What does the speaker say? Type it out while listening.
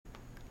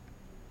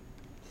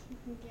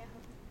Yeah.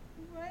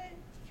 What?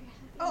 If you're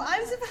happy. Oh,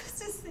 I'm supposed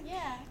to say.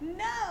 Yeah.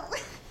 No.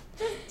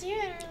 Just do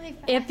it really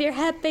fast. If you're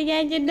happy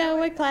and you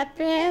know it, clap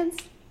your hands.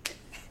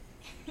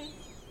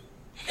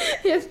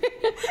 if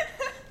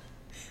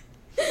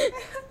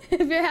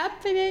you're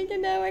happy and you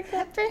know it,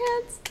 clap your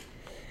hands.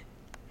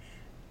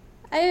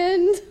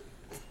 And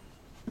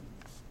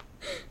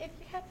If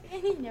you're happy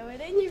and you know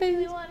it, and you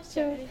really want to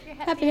show it. If you're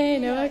happy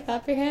and you know it,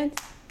 clap your hands.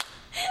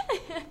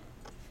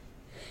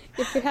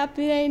 If you're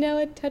happy and you know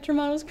it, touch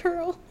Romano's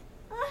curl.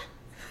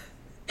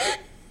 Your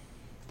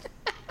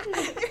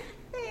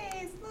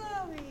face,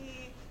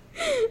 Chloe.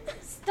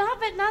 Stop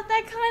it! Not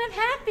that kind of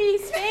happy,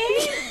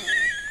 Spain.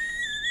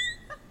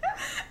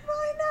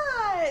 Why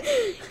not?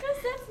 Because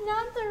that's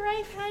not the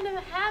right kind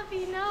of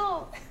happy.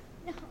 No.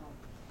 No.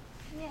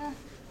 Yeah.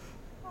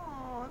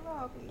 Oh,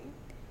 Chloe.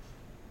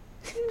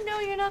 You know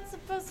you're not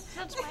supposed to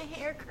touch my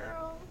hair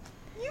curl.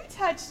 You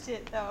touched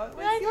it though. It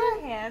was I your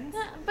didn't- hands.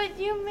 But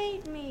you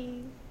made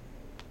me.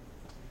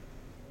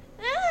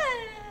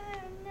 Ah,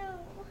 no.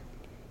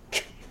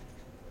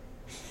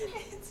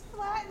 It's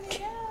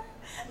flattening out.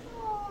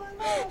 Oh,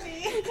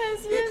 Chloe.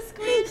 Because you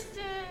squeezed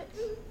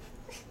it.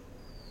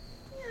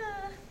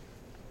 Yeah.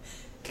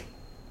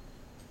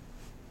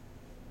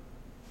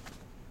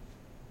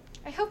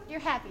 I hope you're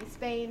happy,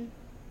 Spain.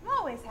 I'm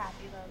always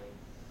happy,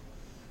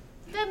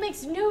 Chloe. That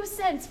makes no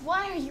sense.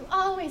 Why are you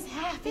always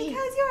happy?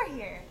 Because you're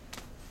here.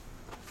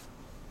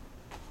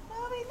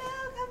 Chloe,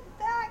 no, come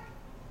back.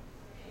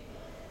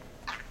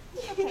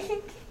 Okay.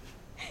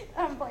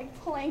 I'm like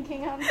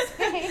planking on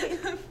Spain.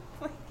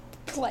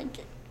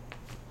 Planking.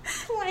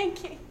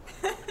 Planking.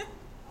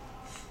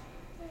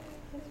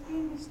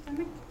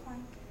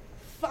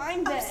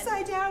 Find it.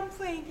 Upside down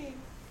planking.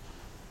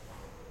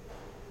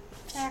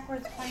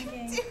 Backwards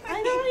planking.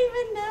 I don't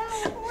even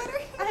know. What are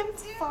you I'm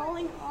doing?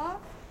 falling off.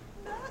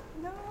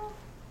 No.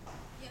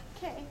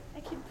 Okay, I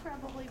could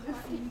probably do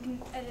You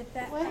can edit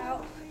that What?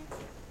 out.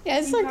 Yeah,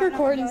 it's You like got enough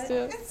recording of it?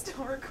 still. It's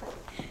still recording.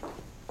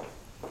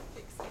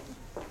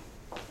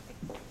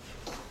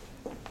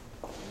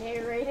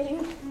 narrating.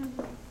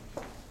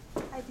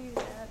 I do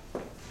that.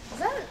 Is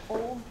that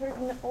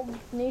an old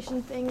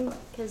nation thing?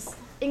 Because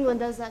England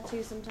does that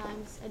too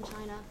sometimes, and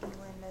China.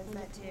 England does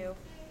that too.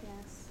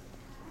 Yes.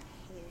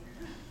 I hate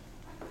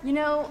it. You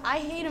know, I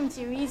hate him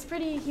too. He's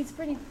pretty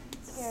scary.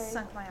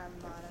 Sunk my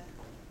armada.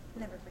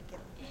 Never forgive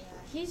him for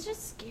that. He's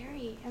just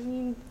scary. I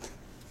mean,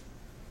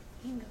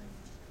 England.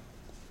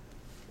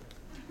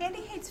 And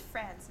he hates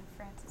France, and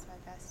France is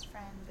my best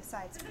friend,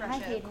 besides I Prussia,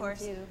 hate of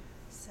course. him too.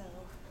 So,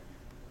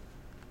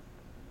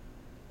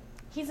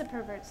 He's a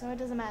pervert, so it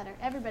doesn't matter.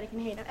 Everybody can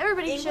hate him.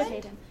 Everybody should England?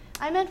 hate him.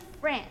 I meant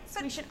France.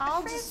 but We should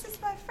all France just.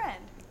 is my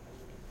friend.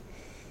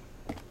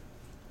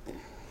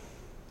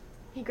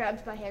 He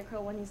grabs my hair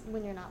curl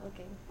when you're not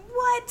looking.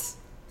 What?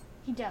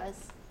 He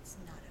does. It's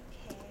not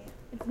okay.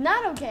 It's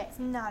not okay. It's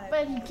not okay.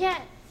 But he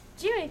can't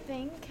do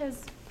anything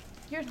because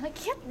you're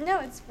like, yep, no,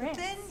 it's France.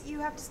 Then you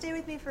have to stay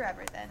with me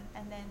forever then,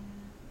 and then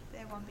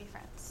there won't be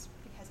friends,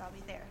 because I'll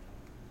be there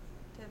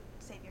to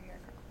save your hair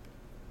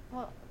curl.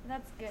 Well,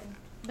 that's good.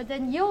 But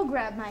then you'll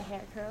grab my hair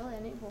curl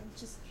and it will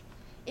just,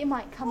 it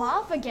might come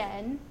off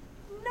again.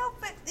 No,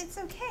 but it's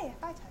okay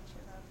if I touch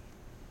it,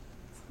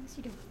 though. As long as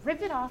you can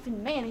rip it off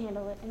and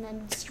manhandle it and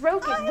then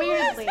stroke it I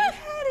weirdly. was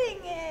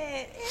petting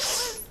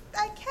it.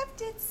 I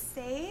kept it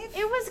safe.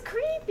 It was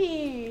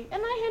creepy,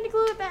 and I had to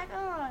glue it back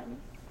on.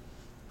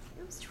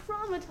 It was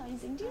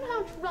traumatizing. Do you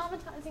know how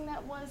traumatizing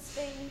that was,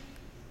 Spain?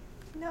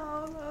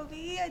 No,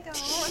 Lobi, I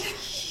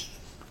don't.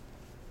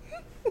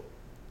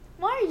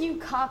 Why are you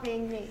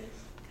copying me?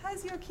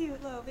 Because you're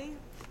cute, Lobi.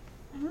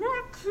 I'm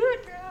not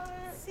cute, girl.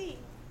 See,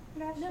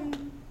 No,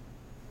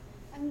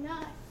 I'm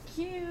not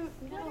cute.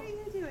 what No. are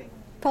you doing?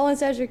 Poland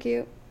says you're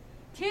cute.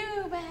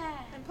 Too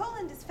bad. And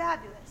Poland is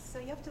fabulous, so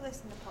you have to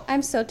listen to Poland.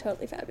 I'm so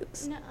totally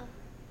fabulous. No.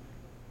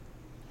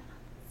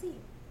 See,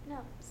 No.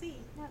 see.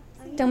 No.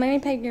 Don't make me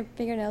paint your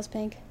fingernails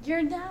pink.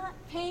 You're not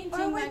painting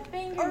Or my with,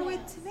 fingernails. or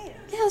with tomatoes.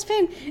 Yeah, let's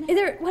paint.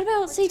 Either. What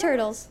about sea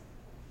turtles?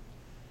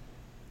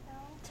 No.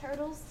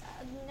 Turtles?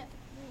 No.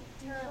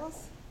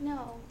 Turtles?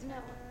 No. No.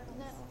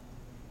 No.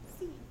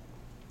 See,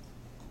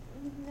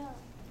 No.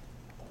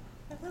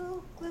 they're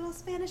little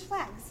Spanish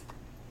flags.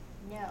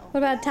 No. What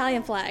about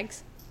Italian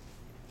flags?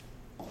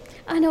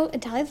 I know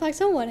Italian flags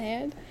on one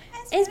hand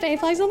and Spain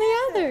flags on the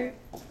other.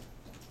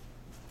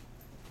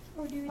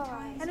 Or do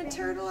Italian And a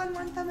turtle on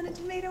one thumb and a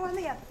tomato on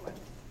the other one.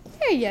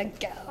 There you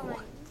go.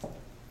 Fine.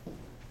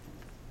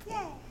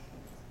 Yay.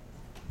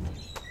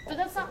 But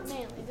that's not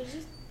manly. There's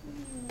just.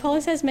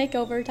 Poland says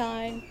makeover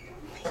time.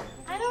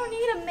 I don't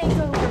need a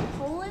makeover,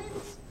 Poland.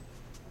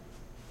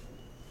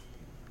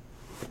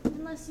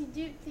 Unless you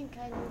do think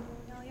I do.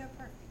 No, you're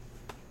perfect.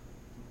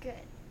 Good.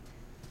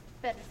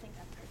 Better think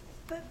I'm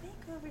perfect. But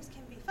makeovers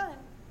can be fun.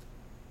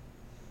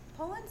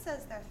 Poland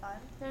says they're fun.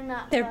 They're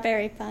not. They're fun.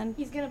 very fun.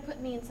 He's gonna put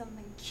me in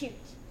something cute.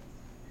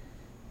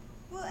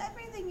 Well,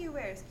 everything you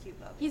wear is cute,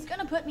 Lobi. He's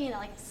gonna put me in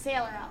like a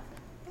sailor outfit.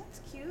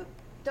 That's cute.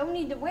 Don't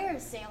need to wear a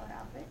sailor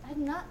outfit.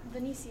 I'm not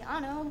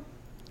Venetiano.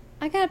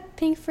 I got a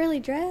pink frilly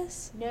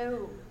dress.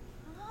 No.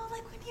 Oh,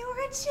 like when you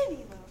were a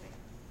chitty, Logan.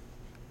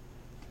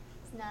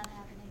 It's not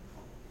happening.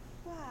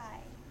 Why?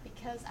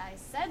 Because I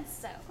said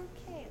so.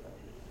 Okay,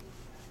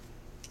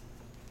 Logan.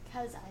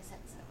 Because I said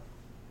so.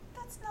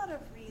 That's not a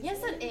reason.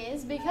 Yes, it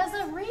is, because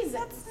of reasons.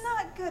 That's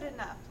not good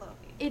enough, Logan.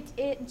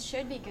 It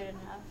should be good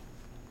enough.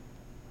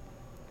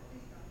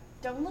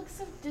 Don't look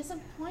so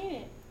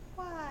disappointed.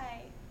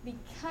 Why?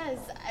 Because,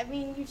 I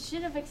mean, you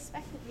should have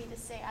expected me to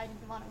say I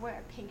didn't want to wear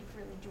a pink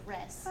frilly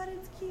dress. But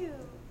it's cute.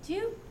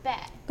 Too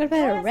bad. What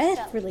about a Dress red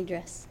up. frilly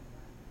dress?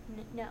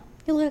 No.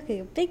 You look like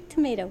a big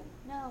tomato.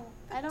 No.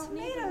 But I don't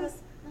need to look,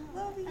 tomatoes,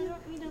 no, Lovey, I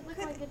don't need to look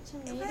could- like a But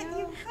tomato.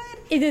 you could.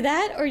 Either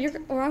that,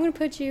 or I'm gonna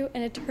put you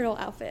in a turtle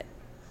outfit.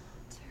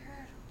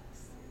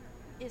 Turtles.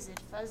 Is it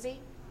fuzzy?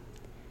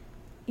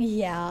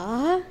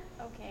 Yeah.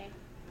 Okay.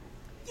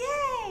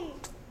 Yay!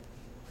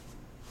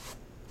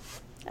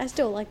 I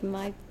still like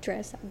my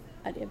dress.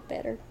 I did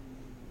better.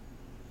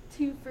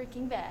 Too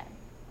freaking bad.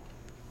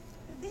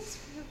 At least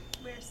you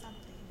wear something.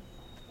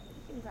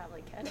 You can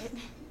probably cut it.